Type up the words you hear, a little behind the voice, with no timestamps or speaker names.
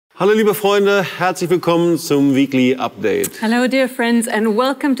Hallo liebe Freunde, herzlich willkommen zum Weekly Update. Hello dear friends and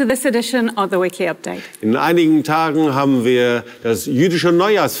welcome to this edition of the Weekly Update. In einigen Tagen haben wir das jüdische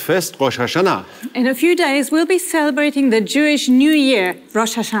Neujahrsfest Rosh Hashanah. In a few days we'll be celebrating the Jewish New Year,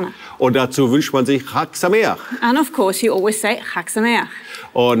 Rosh Hashanah. Und dazu wünscht man sich Chag Sameach. And of course you always say Chag Sameach.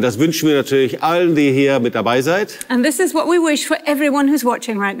 Und das wünschen wir natürlich allen, die hier mit dabei seid. And this is what we wish for everyone who's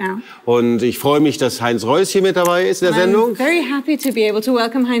watching right now. Und ich freue mich, dass Heinz Reuss hier mit dabei ist in der Sendung. I'm very happy to be able to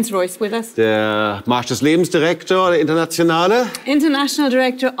welcome Heinz Reuss with us. Der Marsch des Lebens Direktor, der internationale. International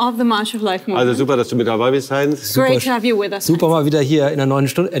Director of the March of Life Movement. Also super, dass du mit dabei bist, Heinz. Great to have you with us. Super mal wieder hier in der 9.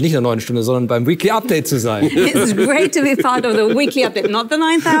 Stunde, nicht in der 9. Stunde, sondern beim Weekly Update zu sein. It's great to be part of the Weekly Update. Not the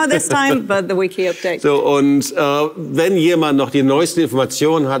 9th hour this time, but the Weekly Update. So, und wenn jemand noch die neuesten Informationen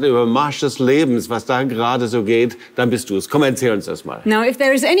hat über Marsch des Lebens, was da gerade so geht, dann bist du es. Komm, erzähl uns das mal. Now, if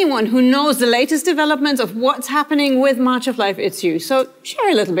there is anyone who knows the latest developments of what's happening with March of Life, it's you. So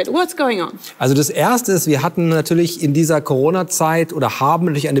share a little bit. What's going on? Also das Erste ist, wir hatten natürlich in dieser Corona-Zeit oder haben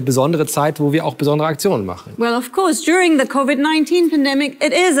natürlich eine besondere Zeit, wo wir auch besondere Aktionen machen. Well, of course, during the COVID-19 pandemic,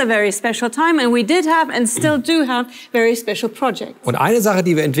 it is a very special time, and we did have and still do have very special projects. Und eine Sache,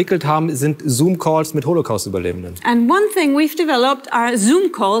 die wir entwickelt haben, sind Zoom-Calls mit Holocaust-Überlebenden. And one thing we've developed are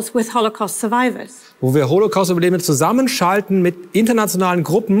Zoom calls with Holocaust survivors. Wo wir Holocaust-Überlebende zusammenschalten mit internationalen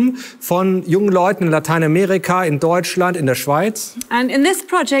Gruppen von jungen Leuten in Lateinamerika, in Deutschland, in der Schweiz. And in this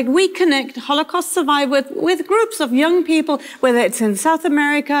project, we connect Holocaust survivors with groups of young people, whether it's in South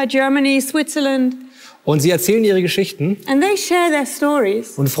America, Germany, Switzerland. Und sie erzählen ihre Geschichten. And they share their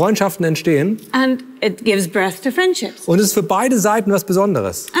stories. Und Freundschaften entstehen. And it gives birth to friendships. Und es ist für beide Seiten was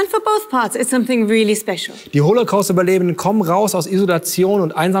Besonderes. And for both parts, it's something really special. Die Holocaust-Überlebenden kommen raus aus Isolation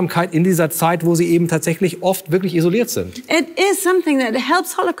und Einsamkeit in dieser Zeit, wo sie eben tatsächlich oft wirklich isoliert sind. It is something that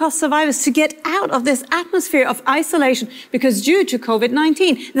helps Holocaust survivors to get out of this atmosphere of isolation, because due to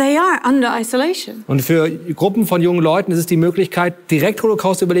COVID-19, they are under isolation. Und für Gruppen von jungen Leuten ist es die Möglichkeit, direkt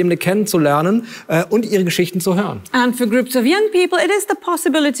Holocaust-Überlebende kennenzulernen und ihre Geschichten zu hören. And for groups of young people, it is the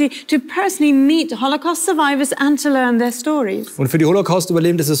possibility to personally meet Holocaust survivors and to learn their stories. Und für die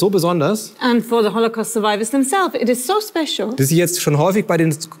Holocaust-Überlebenden ist es so besonders, And for the Holocaust survivors themselves, it is so special dass sie jetzt schon häufig bei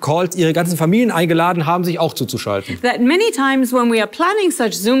den Calls ihre ganzen Familien eingeladen haben, sich auch zuzuschalten. that many times when we are planning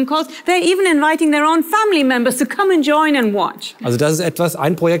such Zoom calls, they're even inviting their own family members to come and join and watch. Also das ist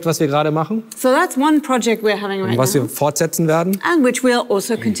ein Projekt, was wir gerade machen So that's one project we're having right und was now, wir fortsetzen werden. and which we'll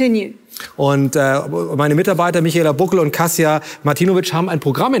also continue. Und meine Mitarbeiter Michaela Buckel und Kasia Martinovic haben ein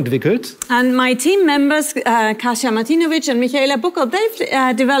Programm entwickelt. And my team members, Kasia Martinovic and Michaela Buckel,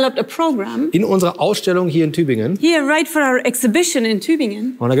 they've developed a program In unserer Ausstellung hier in Tübingen. here right for our exhibition in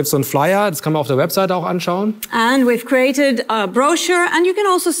Tübingen. Und da gibt es so einen Flyer, das kann man auf der Webseite auch anschauen, And we've created a brochure, and you can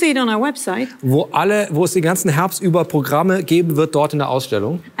also see it on our website. wo es den ganzen Herbst über Programme geben wird dort in der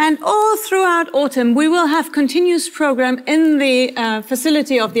Ausstellung. And all throughout autumn, we will have continuous program in the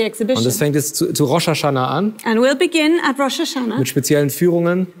facility of the Und exhibition. das fängt jetzt zu Rosh Hashanah an, And we'll begin at Rosh Hashanah mit speziellen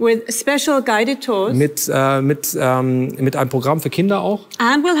Führungen, with special guided tours. mit einem Programm für Kinder auch.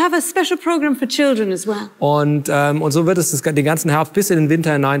 And we'll have a special program for children as well. Und so wird es den ganzen Herbst bis in den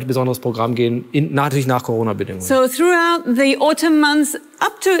Winter hinein ein besonderes Programm gehen, natürlich nach Corona-Bedingungen. So throughout the autumn months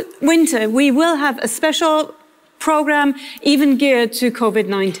up to winter, we will have a special program even geared to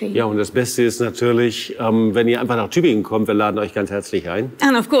COVID-19. Ja, und das Beste ist natürlich, wenn ihr einfach nach Tübingen kommt, wir laden euch ganz herzlich ein.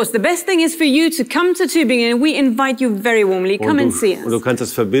 And of course, the best thing is for you to come to Tübingen, and we invite you very warmly. Come and see Und du us. kannst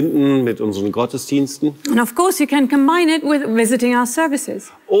das verbinden mit unseren Gottesdiensten. And of course, you can combine it with visiting our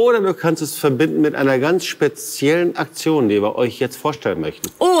services. Oder du kannst es verbinden mit einer ganz speziellen Aktion, die wir euch jetzt vorstellen möchten.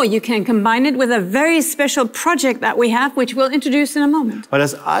 Or you can combine it with a very special project that we have, which we'll introduce in a moment. Weil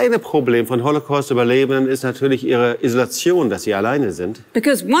das eine Problem von Holocaust-Überlebenden ist natürlich ihre Isolation, dass sie alleine sind.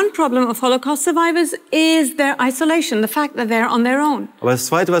 Because one problem of Holocaust survivors is their isolation, the fact that they're on their own. Aber das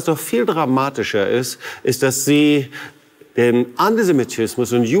Zweite, was doch viel dramatischer ist, ist, dass sie den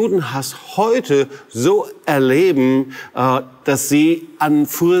Antisemitismus und Judenhass heute so erleben, dass sie an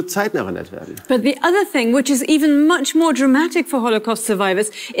frühere Zeiten erinnert werden. But the other thing, which is even much more dramatic for Holocaust survivors,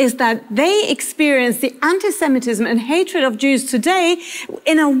 is that they experience the anti-Semitism and hatred of Jews today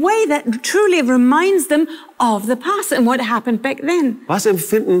in a way that truly reminds them of the past and what happened back then. Was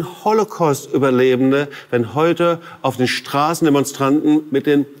empfinden Holocaust-Überlebende, wenn heute auf den Straßen Demonstranten mit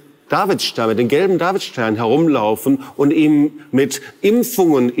den Davidstern, mit dem gelben Davidstern herumlaufen und ihn mit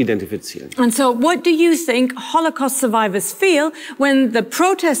Impfungen identifizieren. And so what do you think Holocaust survivors feel when the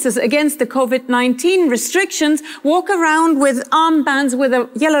protesters against the COVID-19 restrictions walk around with armbands with a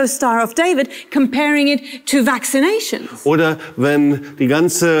yellow Star of David, comparing it to vaccinations? Oder wenn die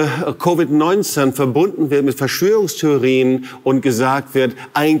ganze Covid-19 verbunden wird mit Verschwörungstheorien und gesagt wird,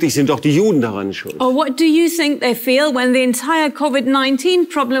 eigentlich sind doch die Juden daran schuld. Or what do you think they feel when the entire COVID-19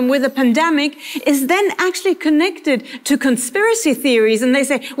 problem with the pandemic is then actually connected to conspiracy theories and they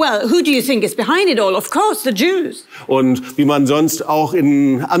say, well, who do you think is behind it all? Of course, the Jews. Und wie man sonst auch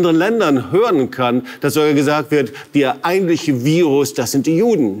in anderen Ländern hören kann, dass sogar gesagt wird, der eigentliche Virus, das sind die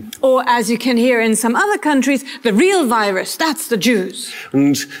Juden. Or as you can hear in some other countries, the real virus, that's the Jews.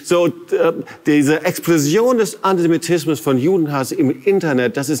 Und so diese Explosion des Antisemitismus von Judenhass im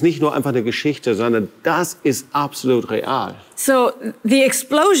Internet, das ist nicht nur einfach eine Geschichte, sondern das ist absolut real. So the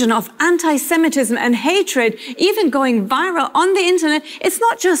explosion of anti-Semitism and hatred, even going viral on the internet, it's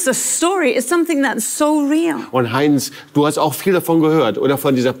not just a story, it's something that's so real. Und Heinz, du hast auch viel davon gehört, oder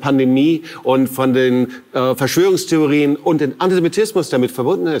von dieser Pandemie und von den Verschwörungstheorien und den Antisemitismus, der damit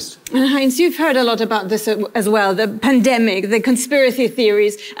verbunden ist. And Heinz, you've heard a lot about this as well, the pandemic, the conspiracy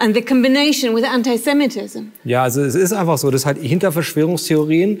theories and the combination with anti-Semitism. Ja, also es ist einfach so, dass halt hinter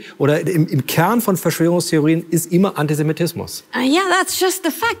Verschwörungstheorien oder im Kern von Verschwörungstheorien ist immer Antisemitismus. Yeah, that's just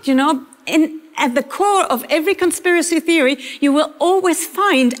the fact, you know. At the core of every conspiracy theory, you will always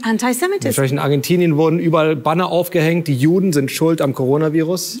find anti-Semitism. In Argentinien wurden überall Banner aufgehängt, die Juden sind schuld am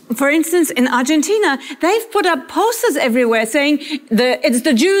Coronavirus. For instance, in Argentina, they've put up posters everywhere saying it's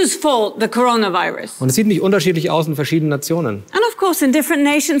the Jews' fault, the coronavirus. Und es sieht nicht unterschiedlich aus in verschiedenen Nationen. And of course, in different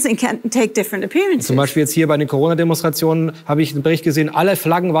nations, it can take different appearances. Zum Beispiel jetzt hier bei den Corona-Demonstrationen habe ich einen Bericht gesehen, alle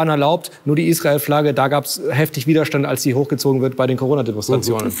Flaggen waren erlaubt, nur die Israel-Flagge, da gab es heftig Widerstand, als sie hochgezogen wird bei den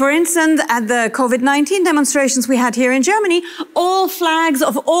Corona-Demonstrationen. For instance, at the COVID-19 demonstrations we had here in Germany, all flags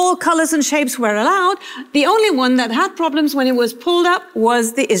of all colors and shapes were allowed. The only one that had problems when it was pulled up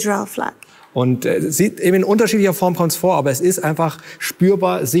was the Israel flag. Und sieht eben in unterschiedlicher Form kommt es vor, aber es ist einfach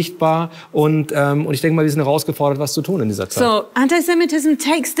spürbar, sichtbar und ich denke mal, wir sind herausgefordert, was zu tun in dieser Zeit. So, anti-Semitism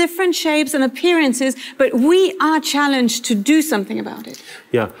takes different shapes and appearances, but we are challenged to do something about it.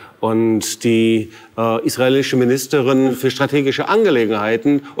 Ja, und die israelische Ministerin für strategische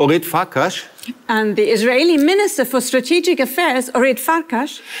Angelegenheiten, Orit Farkas, and the Israeli Minister for Strategic Affairs, Orit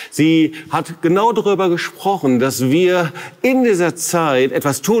Farkas, sie hat genau darüber gesprochen, dass wir in dieser Zeit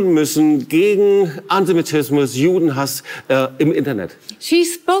etwas tun müssen gegen Antisemitismus, Judenhass im Internet. She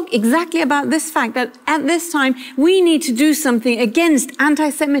spoke exactly about this fact, that at this time we need to do something against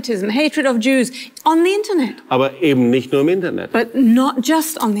anti-Semitism, hatred of Jews on the internet. Aber eben nicht nur im Internet. But not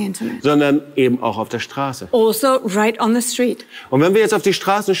just on the internet. Sondern eben auch auf der Straße. Also right on the street. Und wenn wir jetzt auf die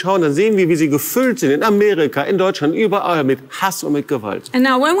Straßen schauen, dann sehen wir, wie sie gefüllt sind in Amerika, in Deutschland, überall mit Hass und mit Gewalt. And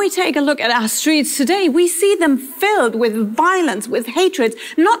now when we take a look at our streets today, we see them filled with violence, with hatred,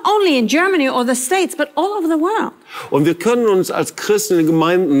 not only in Germany or the States, but all over the world. Und wir können uns als Christen in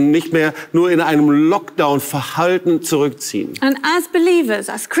Gemeinden nicht mehr nur in einem Lockdown-Verhalten zurückziehen. And as believers,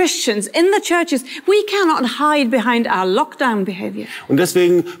 as Christians in the churches, we cannot hide behind our lockdown behavior. Und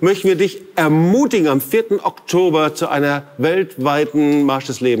deswegen möchten wir dich ermutigen am 4. Oktober zu einer weltweiten Marsch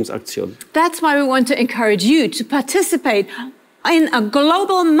des Lebens Aktion. That's why we want to encourage you to participate in a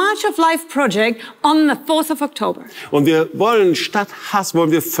global March of Life project on the 4th of October. Und wir wollen statt Hass,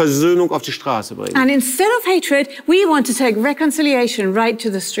 wollen wir Versöhnung auf die Straße bringen. And instead of hatred, we want to take reconciliation right to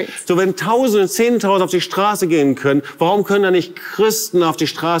the streets. So, wenn Tausende, Zehntausende auf die Straße gehen können, warum können da nicht Christen auf die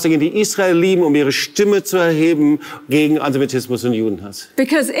Straße gehen, die Israel lieben, um ihre Stimme zu erheben gegen Antisemitismus und Judenhass?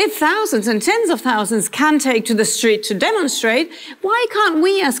 Because if thousands and tens of thousands can take to the street to demonstrate, why can't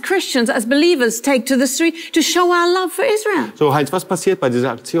we as Christians, as believers, take to the street to show our love for Israel? So, Heinz, was passiert bei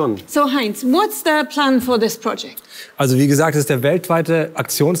dieser Aktion? So Heinz, what's the plan for this project? Also wie gesagt, es ist der weltweite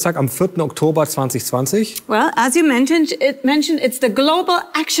Aktionstag am 4. Oktober 2020. Well, as you mentioned, it's the Global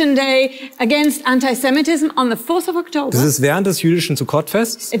Action Day against Anti-Semitism on the 4th of October. Das ist während des jüdischen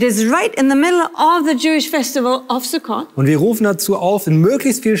Sukkot-Fests. It is right in the middle of the Jewish festival of Sukkot. Und wir rufen dazu auf, in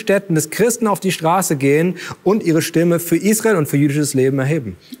möglichst vielen Städten, dass Christen auf die Straße gehen und ihre Stimme für Israel und für jüdisches Leben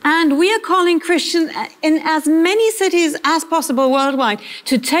erheben. And we are calling Christians in as many cities as possible worldwide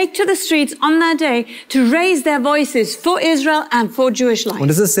to take to the streets on that day to raise their voices for Israel and for Jewish life. Und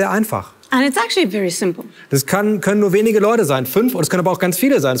es ist sehr einfach. And it's actually very simple. Das können nur wenige Leute sein, 5, oder es können aber auch ganz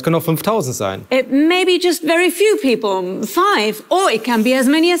viele sein, es können auch 5.000 sein. It may be just very few people, 5, or it can be as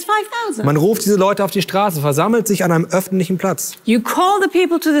many as 5,000. Man ruft diese Leute auf die Straße, versammelt sich an einem öffentlichen Platz. You call the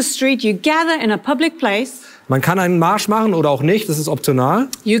people to the street, you gather in a public place. Man kann einen Marsch machen oder auch nicht, das ist optional.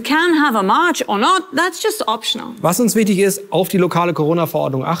 You can have a march or not, that's just optional. Was uns wichtig ist, auf die lokale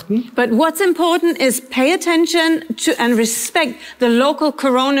Corona-Verordnung achten. But what's important is pay attention to and respect the local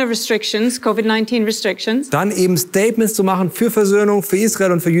corona restrictions, COVID-19 restrictions. Dann eben Statements zu machen für Versöhnung, für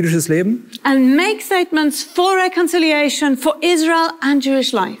Israel und für jüdisches Leben. And make statements for reconciliation for Israel and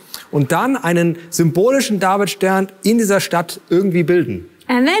Jewish life. Und dann einen symbolischen Davidstern in dieser Stadt irgendwie bilden.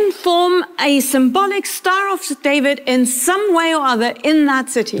 And then form a symbolic Star of David in some way or other in that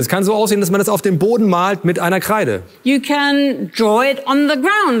city. Das kann so aussehen, dass man das auf dem Boden malt mit einer Kreide. You can draw it on the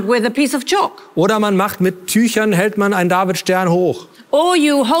ground with a piece of chalk. Oder man macht mit Tüchern, hält man einen Davidstern hoch. Or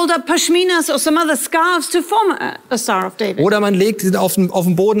you hold up pashminas or some other scarves to form a Star of David. Oder man legt ihn auf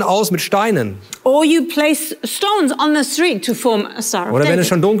dem Boden aus mit Steinen. Or you place stones on the street to form a Star of David. Oder wenn es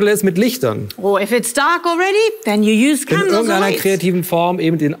schon dunkel ist, mit Lichtern. Or if it's dark already, then you use In candles or irgendeiner lights. kreativen Form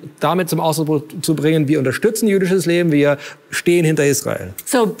eben damit zum Ausdruck zu bringen, wir unterstützen jüdisches Leben, wir stehen hinter Israel.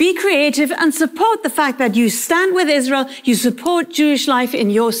 So be creative and support the fact that you stand with Israel, you support Jewish life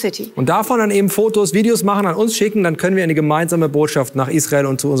in your city. Und davon dann eben Fotos, Videos machen, an uns schicken, dann können wir eine gemeinsame Botschaft nach Israel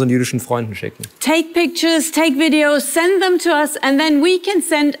und zu unseren jüdischen Freunden schicken. Take pictures, take videos, send them to us, and then we can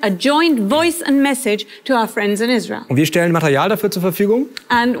send a joint voice and message to our friends in Israel. Und wir stellen Material dafür zur Verfügung.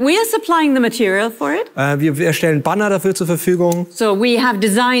 And we are supplying the material for it. Wir stellen Banner dafür zur Verfügung. So we have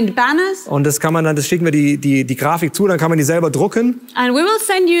designed banners. Und das schicken wir die Grafik zu, dann kann man die selber drucken. And we will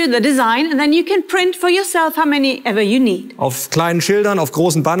send you the design, and then you can print for yourself how many ever you need. Auf kleinen Schildern, auf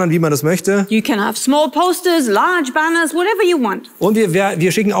großen Bannern, wie man das möchte. You can have small posters, large banners, whatever you want. Und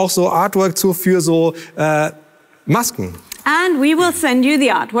wir schicken auch so Artwork zu für so Masken. And we will send you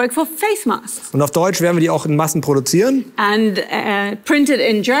the artwork for face masks. Und auf Deutsch werden wir die auch in Massen produzieren. And printed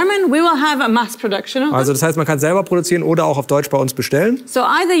in German, we will have a mass production of them. Also das heißt, man kann selber produzieren oder auch auf Deutsch bei uns bestellen. So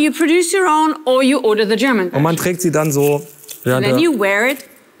either you produce your own or you order the German version. Und man trägt sie dann so. And then you wear it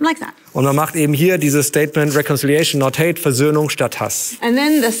like that. Und man macht eben hier dieses Statement Reconciliation, not hate, Versöhnung statt Hass. And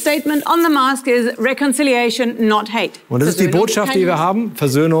then the statement on the mask is reconciliation, not hate. Und das ist die Botschaft, die wir haben,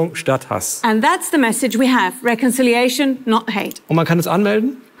 Versöhnung statt Hass. And that's the message we have, reconciliation, not hate. Und man kann es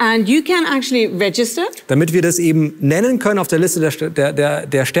anmelden. And you can actually register. Damit wir das eben nennen können auf der Liste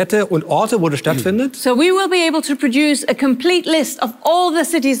der Städte und Orte, wo das stattfindet. So we will be able to produce a complete list of all the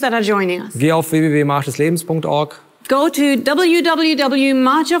cities that are joining us. Geh auf www.marschdeslebens.org. Go to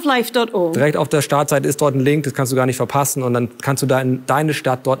www.marchoflife.org. Direkt auf der Startseite ist dort ein Link, das kannst du gar nicht verpassen. Und dann kannst du deine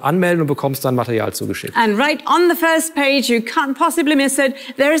Stadt dort anmelden und bekommst dann Material zugeschickt. And right on the first page, you can't possibly miss it.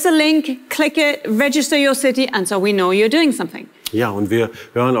 There is a link, click it, register your city, and so we know you're doing something. Ja, und wir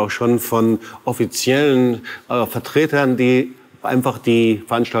hören auch schon von offiziellen Vertretern, die einfach die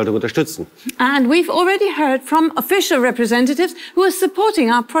Veranstaltung unterstützen. And we've already heard from official representatives who are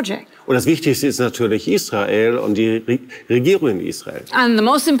supporting our project. Und das Wichtigste ist natürlich Israel und die Regierung in Israel. And the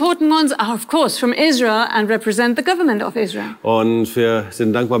most important ones are, of course, from Israel and represent the government of Israel. Und wir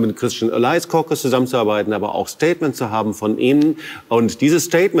sind dankbar, mit dem Christian Alliance Caucus zusammenzuarbeiten, aber auch Statements zu haben von Ihnen. Und diese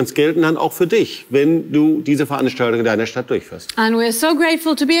Statements gelten dann auch für dich, wenn du diese Veranstaltung in deiner Stadt durchführst. And we're so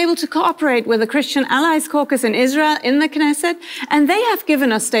grateful to be able to cooperate with the Christian Allies Caucus in Israel, in the Knesset. And they have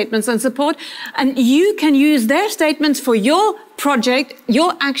given us statements and support. And you can use their statements for your project,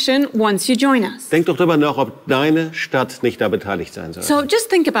 your action, once you join us. Denk doch darüber nach, ob deine Stadt nicht da beteiligt sein soll. So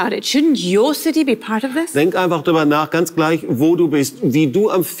just think about it. Shouldn't your city be part of this? Denk einfach darüber nach, ganz gleich, wo du bist, wie du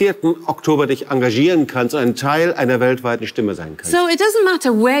am 4. Oktober dich engagieren kannst und ein Teil einer weltweiten Stimme sein kannst. So it doesn't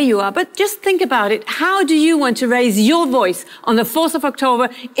matter where you are, but just think about it. How do you want to raise your voice on the 4th of October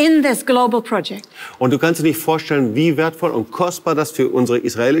in this global project? Und du kannst dir nicht vorstellen, wie wertvoll und kostbar das für unsere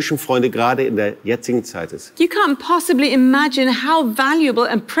israelischen Freunde gerade in der jetzigen Zeit ist. You can't possibly imagine how valuable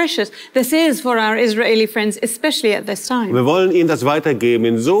and precious this is for our Israeli friends, especially at this time. Wir wollen ihnen das weitergeben.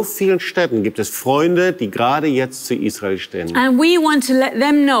 In so vielen Städten gibt es Freunde, die gerade jetzt zu Israel stehen. And we want to let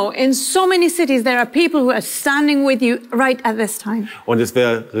them know, in so many cities there are people who are standing with you right at this time. Und es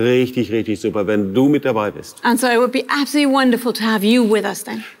wäre richtig, richtig super, wenn du mit dabei bist. And so it would be absolutely wonderful to have you with us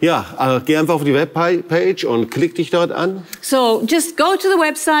then. Ja, geh einfach auf die Webpage und klick dich dort an. So just go to the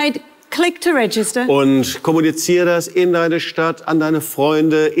website, click to register. Und kommuniziere das in deine Stadt, an deine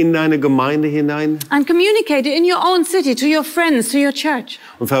Freunde, in deine Gemeinde hinein. And communicate it in your own city, to your friends, to your church.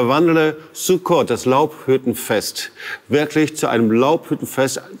 Und verwandle Sukkot, das Laubhüttenfest, wirklich zu einem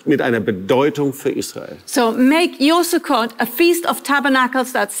Laubhüttenfest mit einer Bedeutung für Israel. So make your Sukkot a feast of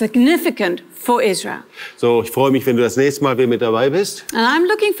tabernacles that's significant for Israel. So, ich freue mich, wenn du das nächste Mal wieder mit dabei bist. And I'm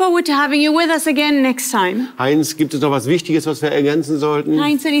looking forward to having you with us again next time. Heinz, gibt es noch was Wichtiges, was wir ergänzen sollten?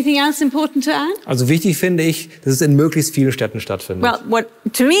 Heinz, anything else else important to add? Also wichtig finde ich, dass es in möglichst vielen Städten stattfindet. Well, what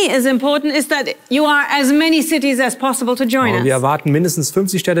to me is important is that you are as many cities as possible to join Und wir us. erwarten mindestens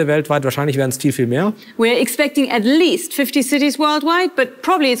 50 Städte weltweit, wahrscheinlich werden es viel, viel mehr. We're expecting at least 50 cities worldwide, but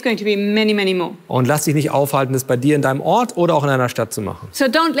probably it's going to be many, many more. Und lass dich nicht aufhalten, das bei dir in deinem Ort oder auch in deiner Stadt zu machen. So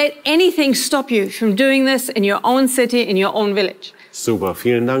don't let anything stop you from doing this in your own city, in your own village. Super,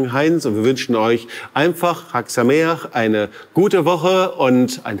 vielen Dank, Heinz. Und wir wünschen euch einfach Chag Sameach, eine gute Woche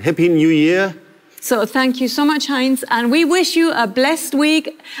und ein Happy New Year. So thank you so much, Heinz, and we wish you a blessed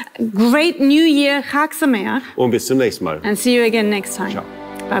week, great New Year, Chag Sameach, Und bis zum nächsten Mal. and see you again next time. Ciao.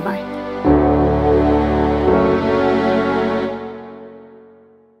 Bye bye.